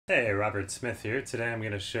Hey, Robert Smith here. Today I'm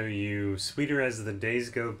going to show you Sweeter as the Days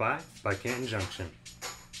Go By Canton Junction.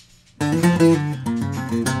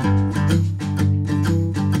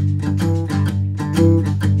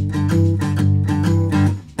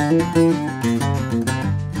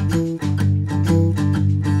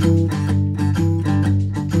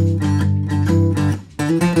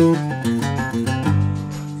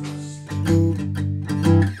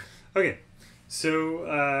 Okay,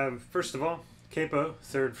 so first of all, capo,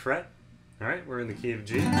 3rd fret. Alright, we're in the key of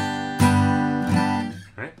G. Alright,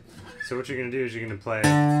 so what you're going to do is you're going to play,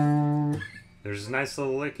 there's a nice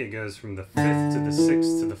little lick, it goes from the 5th to the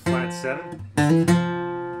 6th to the flat 7.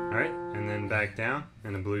 Alright, and then back down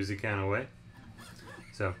in a bluesy kind of way.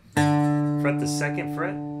 So, fret the 2nd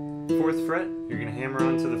fret, 4th fret, you're going to hammer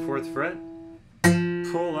onto the 4th fret,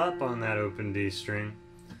 pull up on that open D string,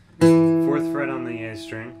 4th fret on the A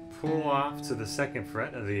string, pull off to the 2nd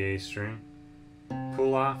fret of the A string,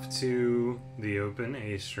 pull off to the open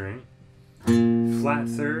A string, flat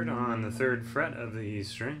 3rd on the 3rd fret of the E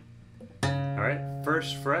string. Alright,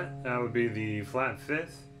 1st fret, that would be the flat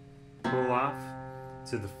 5th, pull off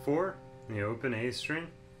to the 4, the open A string,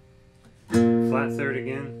 flat 3rd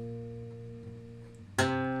again,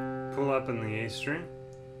 pull up in the A string,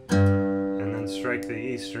 and then strike the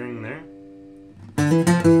E string there.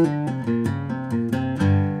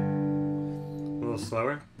 A little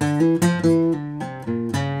slower.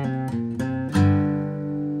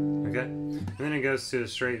 Okay, and then it goes to a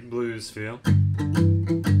straight blues feel.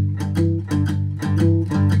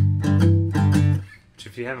 Which,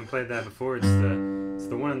 if you haven't played that before, it's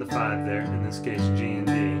the 1 and the 5 there, in this case G and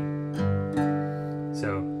D.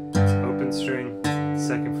 So, open string,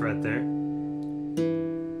 2nd fret there.